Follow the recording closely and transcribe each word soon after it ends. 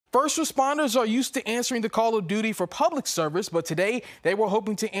First responders are used to answering the call of duty for public service, but today they were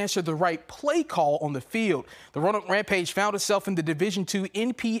hoping to answer the right play call on the field. The Roanoke Rampage found itself in the Division II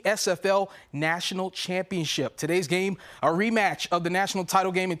NPSFL National Championship. Today's game, a rematch of the national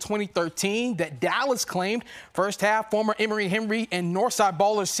title game in 2013 that Dallas claimed. First half, former Emory Henry and Northside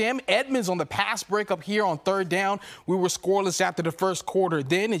baller Sam Edmonds on the pass breakup here on third down. We were scoreless after the first quarter.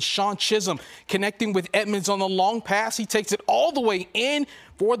 Then it's Sean Chisholm connecting with Edmonds on the long pass. He takes it all the way in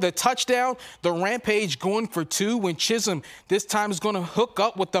for the touchdown. The Rampage going for two when Chisholm this time is going to hook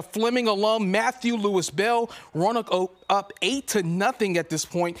up with the Fleming alum Matthew Lewis Bell. Roanoke up 8-0 at this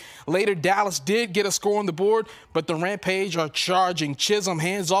point. Later, Dallas did get a score on the board, but the Rampage are charging. Chisholm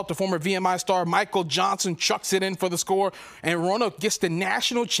hands off to former VMI star Michael Johnson, chucks it in for the score, and Roanoke gets the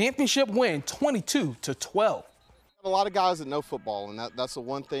national championship win, 22-12. A lot of guys that know football, and that's the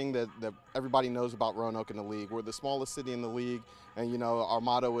one thing that everybody knows about Roanoke in the league. We're the smallest city in the league, and you know our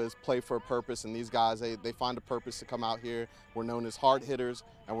motto is play for a purpose, and these guys, they find a purpose to come out here. We're known as hard hitters,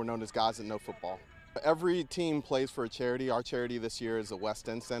 and we're known as guys that know football. Every team plays for a charity. Our charity this year is the West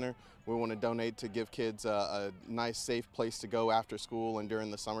End Center. We want to donate to give kids a nice, safe place to go after school and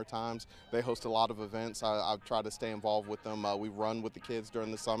during the summer times. They host a lot of events. I've tried to stay involved with them. We run with the kids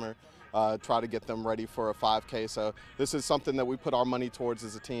during the summer, try to get them ready for a 5K. So this is something that we put our money towards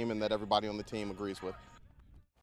as a team and that everybody on the team agrees with.